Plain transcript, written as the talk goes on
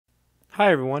Hi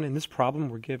everyone, in this problem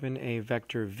we're given a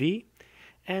vector v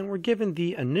and we're given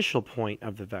the initial point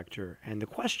of the vector, and the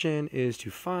question is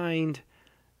to find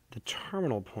the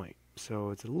terminal point.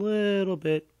 So it's a little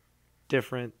bit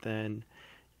different than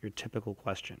your typical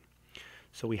question.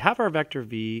 So we have our vector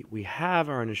v, we have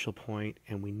our initial point,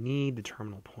 and we need the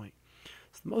terminal point.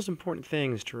 So the most important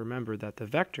thing is to remember that the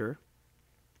vector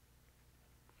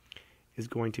is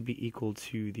going to be equal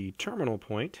to the terminal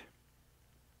point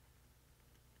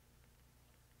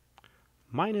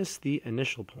minus the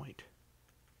initial point.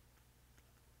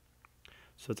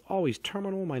 So it's always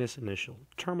terminal minus initial,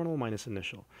 terminal minus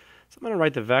initial. So I'm going to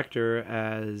write the vector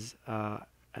as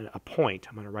a point.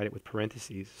 I'm going to write it with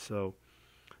parentheses. So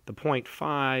the point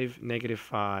 5,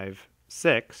 -5,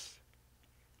 6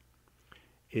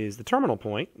 is the terminal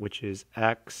point, which is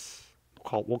x,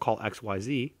 we'll call x, y,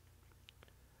 z,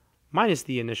 minus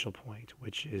the initial point,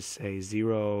 which is, say,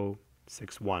 0,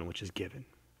 6, 1, which is given.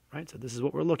 Right? So this is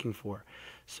what we're looking for.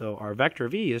 So our vector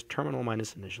v is terminal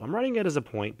minus initial. I'm writing it as a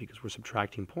point because we're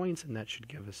subtracting points, and that should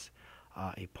give us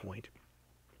a point.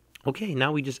 Okay,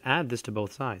 now we just add this to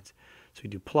both sides. So we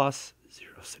do plus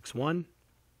 0, 6, 1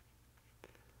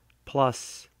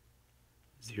 plus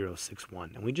 0, 6,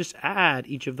 1. And we just add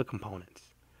each of the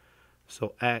components.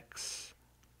 So x,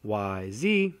 y,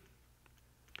 z,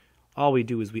 all we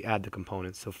do is we add the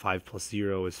components. So 5 plus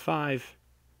 0 is 5.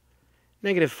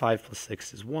 -5 plus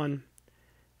 6 is 1,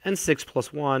 and 6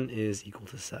 plus 1 is equal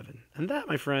to 7. And that,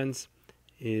 my friends,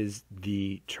 is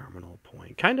the terminal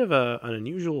point. Kind of an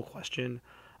unusual question,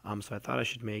 so I thought I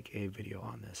should make a video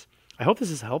on this. I hope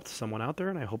this has helped someone out there,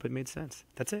 and I hope it made sense.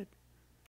 That's it.